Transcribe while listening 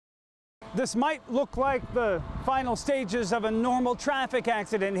This might look like the final stages of a normal traffic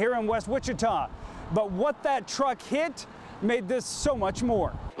accident here in West Wichita, but what that truck hit made this so much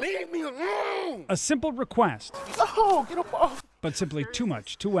more. Leave me alone! A simple request. Oh, get up off! But simply too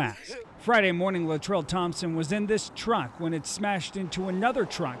much to ask. Friday morning, Latrell Thompson was in this truck when it smashed into another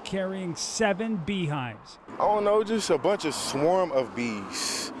truck carrying 7 beehives. I don't know, just a bunch of swarm of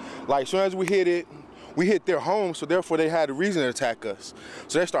bees. Like, as soon as we hit it, we hit their home, so therefore they had a reason to attack us.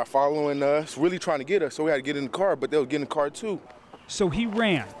 So they start following us, really trying to get us, so we had to get in the car, but they would get in the car too. So he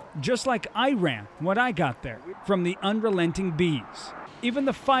ran, just like I ran when I got there, from the unrelenting bees. Even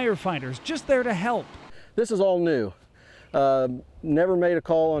the firefighters just there to help. This is all new. Never made a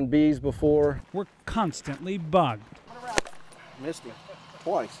call on bees before. We're constantly bugged. Missed him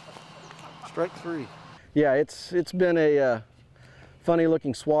twice. Strike 3. Yeah, it's been a funny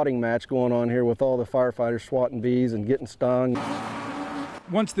looking swatting match going on here with all the firefighters swatting bees and getting stung.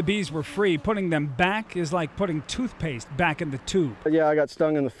 Once the bees were free, putting them back is like putting toothpaste back in the tube. Yeah, I got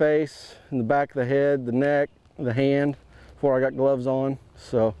stung in the face, in the back of the head, the neck, the hand before I got gloves on.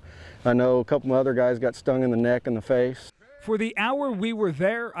 So I know a couple of other guys got stung in the neck and the face. For the hour we were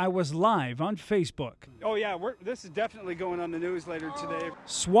there, I was live on Facebook. Oh yeah, this is definitely going on the news later today.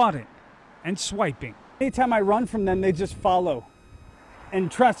 Swatting and swiping. Anytime I run from them, they just follow. And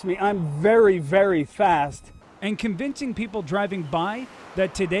trust me, I'm very, very fast. And convincing people driving by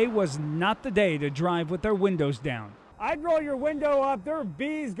that today was not the day to drive with their windows down. I'd roll your window up, there are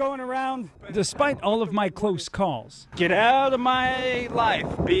bees going around. Despite all of my close calls. Get out of my life,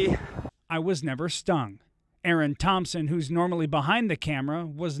 bee. I was never stung. Aaron Thompson, who's normally behind the camera,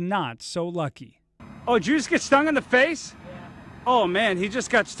 was not so lucky. Oh, did you just get stung in the face? Yeah. Oh man, he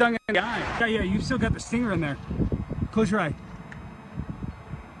just got stung in the eye. Yeah, you still got the stinger in there. Close your eye.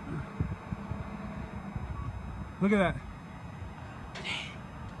 Look at that.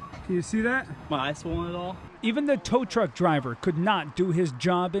 Can you see that? My eye swollen at all? Even the tow truck driver could not do his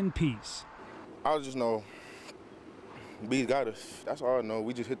job in peace. I just know bees got us. That's all I know.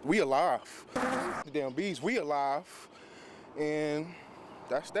 We alive. The damn bees, we alive. And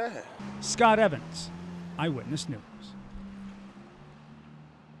that's that. Scott Evans, Eyewitness News.